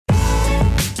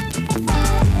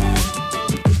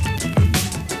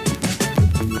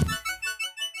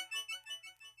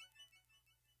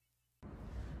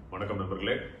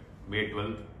நண்பர்களே, May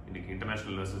 12 இன்னைக்கு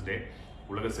international nurses டே,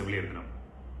 உலக செவிலியர் தினம்.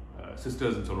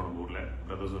 சிஸ்டர்ஸ்ன்னு சொல்லுவோம் நம்ம ஊரில்,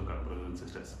 பிரதர்ஸும் இருக்காங்க, பிரதர்ஸ் அண்ட்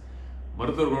சிஸ்டர்ஸ்.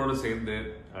 மருத்துவர்களோடு சேர்ந்து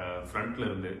ஃப்ரண்ட்ல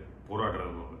இருந்து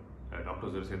போராடுறவங்க,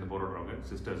 டாக்டர்ஸோடு சேர்ந்து போராடுறவங்க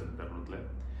சிஸ்டர்ஸ். இந்த தருணத்தில்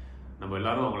நம்ம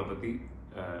எல்லாரும் அவங்கள பற்றி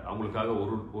அவங்களுக்காக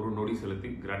ஒரு நொடி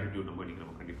செலுத்தி கிராட்டிடியூட் நம்ம இன்னைக்கு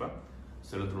நம்ம கண்டிப்பாக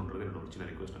செலுத்தணுன்றது என்னோட ஒரு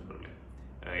சின்ன ரிக்வஸ்ட் நண்பர்களே.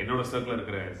 என்னோட சர்க்கிளில்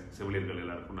இருக்கிற செவிலியர்கள்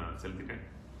எல்லாருக்கும் நான் செலுத்திட்டேன்.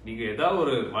 நீங்கள் ஏதாவது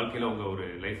ஒரு வாழ்க்கையில் உங்கள் ஒரு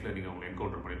லைஃப்பில் நீங்கள் அவங்களை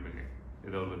என்கவுண்டர் பண்ணியிருப்பீங்க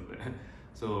ஏதாவது ஒரு விதத்தில்.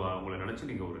 ஸோ அவங்கள நினச்சி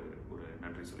நீங்கள் ஒரு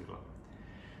நன்றி சொல்லிக்கலாம்.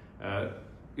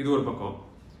 இது ஒரு பக்கம்.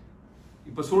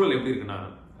 இப்போ சூழல் எப்படி இருக்குன்னா,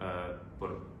 இப்போ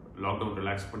லாக்டவுன்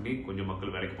ரிலாக்ஸ் பண்ணி கொஞ்சம்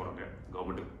மக்கள் வேலைக்கு போகிறாங்க,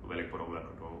 கவர்மெண்ட் வேலைக்கு போகிறவங்களா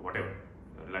இருக்கட்டும், what ever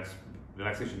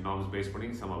relaxation norms base பண்ணி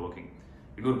சம் ஆர் ஒர்க்கிங்.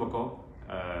 இன்னொரு பக்கம்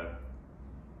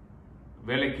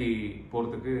வேலைக்கு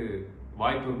போகிறதுக்கு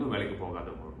வாய்ப்பு இருந்தும் வேலைக்கு போகாத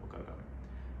மக்கள் இருக்காங்க.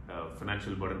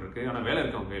 ஃபினான்ஷியல் பர்டன் இருக்குது, ஆனால் வேலை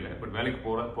இருக்கவங்க கையில், பட் வேலைக்கு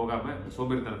போகாமல்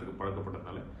சோம்பேறித்தனத்துக்கு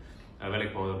பழக்கப்பட்டதுனால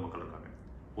வேலைக்கு போகாத மக்கள் இருக்காங்க.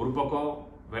 ஒரு பக்கம்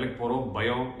வேலைக்கு போகிறோம்,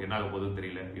 பயம் என்ன ஆக போகுதுன்னு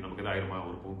தெரியல, நமக்கு எதாவது ஆயிருமா,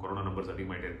 ஒரு பக்கம் கொரோனா நம்பர்ஸ்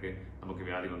அதிகமாகிட்டே இருக்குது, நமக்கு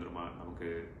வியாதி வந்துடுமா, நமக்கு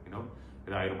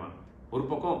எதாவது ஆயிருமா. ஒரு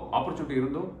பக்கம் ஆப்பர்ச்சுனிட்டி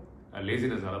இருந்தும்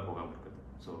லேசினஸால் போகாமல் இருக்குது.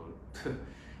 ஸோ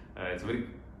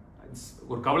இட்ஸ்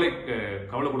ஒரு கவலை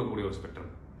கொடுக்கக்கூடிய ஒரு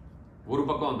ஸ்பெக்ட்ரம். ஒரு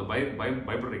பக்கம் அந்த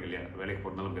பயப்படுறீங்க இல்லையா, வேலைக்கு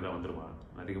போகிறதுனால நமக்கு எதாவது வந்துடுமா,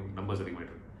 நம்பர்ஸ்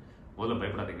அதிகமாகிட்டு இருக்கு. முதல்ல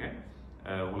பயப்படாதீங்க,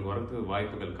 உங்களுக்கு வரதுக்கு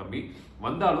வாய்ப்புகள் கம்மி.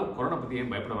 வந்தாலும் கொரோனா பற்றி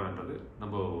ஏன் பயப்பட வேணுன்றது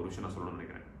நம்ம ஒரு விஷயம் நான் சொல்லணும்னு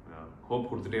நினைக்கிறேன். ஹோப்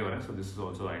கொடுத்துட்டே வரேன். So this is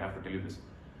also I have to tell you this.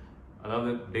 அதாவது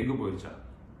டெங்கு போயிடுச்சா,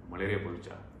 மலேரியா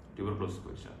போயிடுச்சா, டியூபர்குலோசிஸ்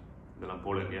போயிடுச்சா, இதெல்லாம்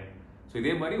போல இல்லையா. ஸோ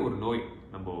இதே மாதிரி ஒரு நோய்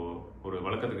நம்ம ஒரு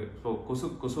வழக்கத்துக்கு, ஸோ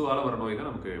கொசுவால் வர நோய் தான்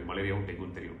நமக்கு மலேரியாவும்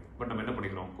டெங்குன்னு தெரியும். பட் நம்ம என்ன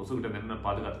பண்ணிக்கிறோம், கொசுக்கிட்ட என்ன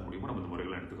பாதுகாக்க முடியுமோ நம்ம இந்த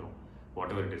முறைகளை எடுத்துக்கிறோம்.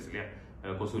 வாட் எவர் இட் இஸ் இல்லையா.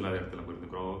 கொசு இல்லாத இடத்துல நம்ம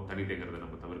இருந்துக்கிறோம், தண்ணி தேங்கிறத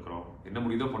நம்ம தவிர்க்கிறோம், என்ன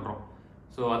முடியுதோ பண்ணுறோம்.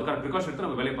 ஸோ அதுக்கான ப்ரிகாஷன் எடுத்து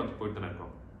நம்ம வேலையை பார்த்து போயிட்டு தானே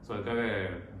இருக்கிறோம். ஸோ அதுக்காக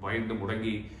பயந்து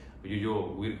முடங்கி ஐயோ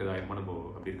உயிருக்கு ஏதாயிருமா நம்ம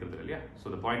அப்படி இருக்கிறது இல்லையா. So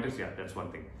the point is that's one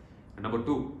thing. Number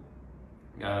 2,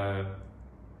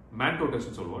 மேன்டோ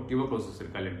டெஸ்ட்னு சொல்லுவோம். டியூபர்குலோசிஸ்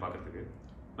இருக்கா இல்லைன்னு பார்க்கறதுக்கு.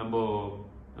 நம்ம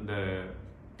அந்த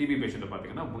டிபி பேஷண்ட்டை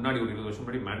பார்த்தீங்கன்னா முன்னாடி ஒரு 20 வருஷம்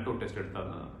முன்னாடி மேன்டோ டெஸ்ட் எடுத்தால்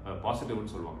தான்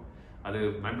பாசிட்டிவ்னு சொல்லுவாங்க. அது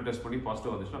மேன்டோ டெஸ்ட் பண்ணி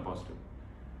பாசிட்டிவ் வந்துச்சுன்னா பாசிட்டிவ்.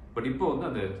 பட் இப்போ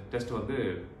அந்த டெஸ்ட் அது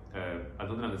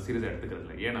நாங்கள் சீரியஸாக எடுத்துக்கிறது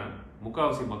இல்லை. ஏன்னா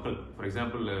முக்கால்வாசி மக்கள், ஃபார்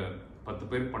எக்ஸாம்பிள் 10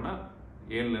 பேருக்கு பண்ணால்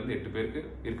 7லேருந்து 8 பேருக்கு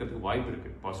இருக்கிறதுக்கு வாய்ப்பு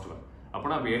இருக்குது பாசிட்டிவாக.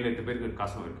 அப்போனா அப்போ 7-8 பேருக்கு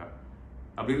காசு இருக்கா.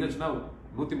 அப்படி இருந்துச்சுன்னா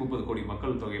 130 கோடி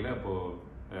மக்கள் தொகையில் அப்போது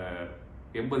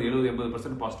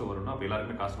 80% பாசிட்டிவ் வரும்னா அப்போ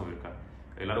எல்லாருக்குமே காசு இருக்கா,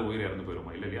 எல்லாரும் உயிரை இறந்து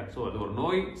போயிடுமா, இல்லை இல்லையா. ஸோ அது ஒரு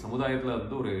நோய்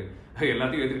சமுதாயத்தில் ஒரு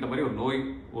எல்லாத்தையும் ஏற்றுக்கிட்ட மாதிரி ஒரு நோய்,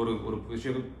 ஒரு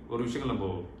விஷயங்கள் நம்ம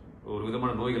ஒரு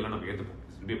விதமான நோய்கள்லாம் நம்ம ஏற்றுப்போம்.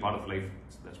 It's be part of life,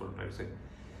 that's what I say.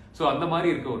 So அந்த மாதிரி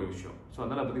இருக்க ஒரு விஷயம். ஸோ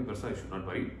அதனால் பற்றி பெருசாக should not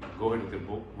worry, go head with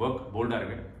your work, போல்டாக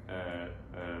இருங்க,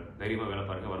 தைரியமாக வேலை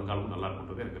பாருங்க, வருங்காலமும் நல்லா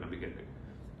இருக்குன்றது எனக்கு நம்பிக்கை இருக்குது.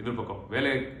 இன்னொரு பக்கம் வேலை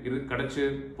இது கிடச்சி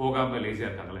போகாமல் லேசியாக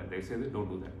இருக்காங்களே, தயவுசெய்து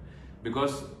டோன்ட் டூ தட்.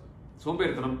 பிகாஸ்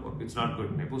சோம்பேறித்தனம் இட்ஸ் நாட்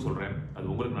குட். நான் எப்பவும் சொல்கிறேன், அது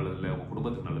உங்களுக்கு நல்லதில்லை, உங்கள்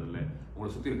குடும்பத்துக்கு நல்லதில்லை, உங்களை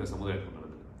சுற்றி இருக்கிற சமுதாயத்துக்கு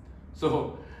நல்லதில்லை. ஸோ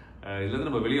இதுலேருந்து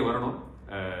நம்ம வெளியே வரணும்.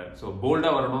 ஸோ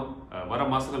போல்டாக வரணும். வர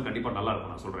மாதங்கள் கண்டிப்பாக நல்லா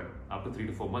இருக்கும். நான் சொல்கிறேன், after 3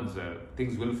 to 4 months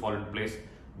things will fall in place.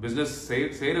 Business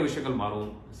செய்கிற விஷயங்கள்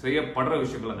மாறும், செய்யப்படுற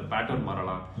விஷயங்கள் அந்த பேட்டர்ன்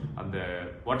மாறலாம், அந்த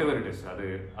வாட் எவர் இட் இஸ் அது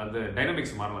அந்த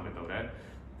டைனமிக்ஸ் மாறலாமே தவிர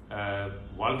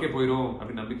வாழ்க்கை போயிடும்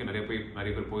அப்படின்னு நம்பிக்கை நிறைய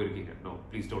பேர் போயிருக்கீங்க. No,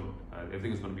 please don't.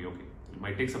 Everything is gonna be okay. It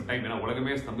might take some time. ஏன்னா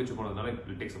உலகமே ஸ்தம்பிச்சு போனதுனால it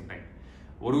will take some time.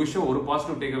 ஒரு விஷயம், ஒரு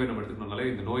பாசிட்டிவ் டேக்அவே நம்ம எடுத்துக்கணும்னாலே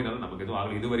இந்த நோயினால நமக்கு எதுவும்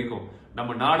ஆகல. இது வரைக்கும்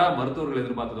நம்ம நாடா மருத்துவர்கள்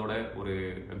எதிர்பார்த்ததோட, ஒரு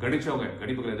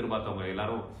கணிப்புகள் எதிர்பார்த்தவங்க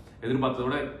எல்லாரும்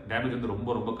எதிர்பார்த்ததோட டேமேஜ் ரொம்ப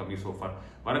ரொம்ப கம்மி சோஃபார்.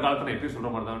 வர காலத்தில் நான் எப்பயும் சொல்ற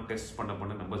மாதிரி தான், டெஸ்ட்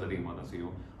பண்ண நம்பர்ஸ் அதிகமாக தான்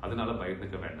செய்யும். அதனால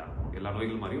பயந்துக்க வேண்டாம். எல்லா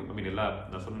நோய்கள் மாதிரியும் எல்லா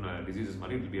நான் சொன்ன டிசீசஸ்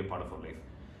மாதிரி it will be a part of our life.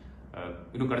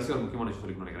 இன்னும் கடைசி ஒரு முக்கியமான விஷயம்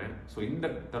சொல்லிக்கணும்னு நினைக்கிறேன். ஸோ இந்த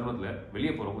தருணத்தில்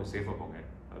வெளியே போகிறவங்க சேஃபாக போங்க.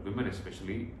 Women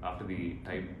especially after the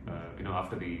time,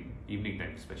 after the evening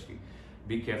time especially.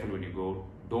 Be careful when you go.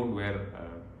 Don't wear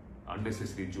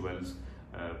unnecessary jewels.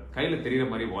 கையில் தெரிகிற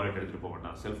மாதிரி வாலெட் எடுத்துகிட்டு போக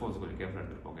வேண்டாம். செல்ஃபோன்ஸ் கொஞ்சம் கேர்ஃபுல்லாக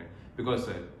எடுத்துகிட்டு போங்க. Because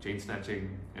chain snatching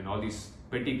and all these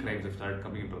பெட்டி கிரைம்ஸ் have started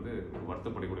comingன்றது ஒரு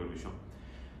வருத்தப்படக்கூடிய ஒரு விஷயம்.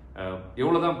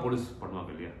 எவ்வளோதான் போலீஸ்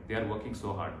பண்ணுவாங்க இல்லையா, they are working so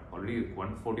heart. Already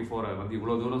 144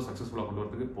 இவ்வளோ தூரம் சக்ஸஸ்ஃபுல்லாக கொண்டு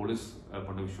வரதுக்கு போலீஸ்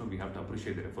பண்ண விஷயம், we have to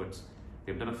appreciate their efforts.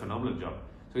 They have done a phenomenal job.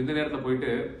 So இந்த நேரத்தில் போயிட்டு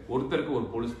ஒருத்தருக்கு ஒரு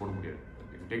போலீஸ் போட முடியாது.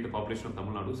 If you take the population of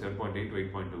Tamil Nadu 7.8 to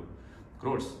 8.2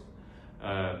 crores.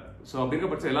 So அப்படி இருக்க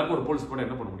பட்சம் எல்லாருக்கும் ஒரு போலீஸ் போட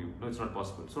என்ன பண்ண முடியும்? No, it's not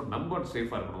possible. So நம்ம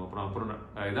சேஃபாக இருக்கணும். அப்புறம்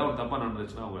ஏதாவது தப்பாக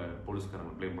நடந்துச்சுன்னா அவங்க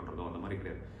போலீஸ்காரங்க ப்ளேம் பண்ணுறதோ அந்த மாதிரி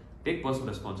கிடையாது. Take personal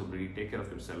responsibility, take care of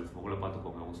your self. உங்களை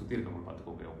பார்த்துக்கோங்க, அவங்க சுற்றி இருக்கவங்க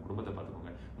பார்த்துக்கோங்க, அவங்க குடும்பத்தை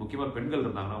பார்த்துக்கோங்க. முக்கியமாக பெண்கள்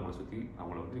இருந்தாங்கன்னா அவங்களை சுற்றி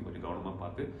அவங்கள கொஞ்சம் கவனமாக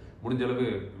பார்த்து முடிஞ்ச அளவு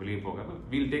வெளியே போகாமல்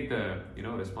wheel take the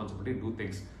responsibility, two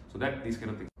things so that these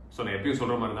kind of things. So நான் எப்பயும்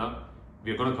சொல்கிற மாதிரி தான்,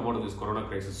 we are going to come out of this corona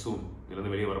crisis soon.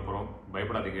 இதுலேருந்து வெளியே வரப்போகிறோம்.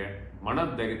 பயப்படாதீங்க, மன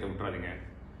தைரியத்தை விட்டுறாதீங்க.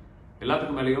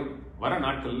 எல்லாத்துக்கும் மேலேயும் வர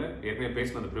நாட்களில் ஏற்கனவே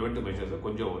பேசின அந்த ப்ரிவென்டிவ் மெஷர்ஸை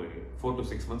கொஞ்சம் ஒரு 4 to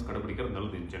 6 months கடைபிடிக்கிறது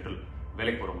நல்லது. இன் ஜென்ரல்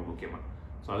வேலைக்கு போகிறவங்க முக்கியமாக.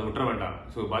 ஸோ அதை விட்டுற வேண்டாம்.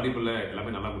 ஸோ பாதிப்பில்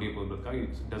எல்லாமே நல்லா முடிய போகிறதுக்காக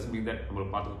இட்ஸ் டசன்ட் மீன் தட் நம்மளை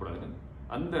பார்த்துக்கூடாதுன்னு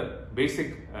அந்த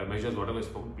பேசிக் measures whatever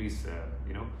spoken please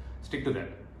stick to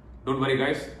that. Don't worry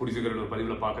guys, கூடிய சீக்கிரம் ஒரு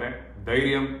பதிவில் பார்க்குறேன்.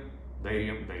 தைரியம்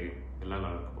தைரியம் தைரியம் எல்லாம்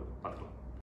நல்லா இருக்க போகுது. பார்த்துக்கலாம்.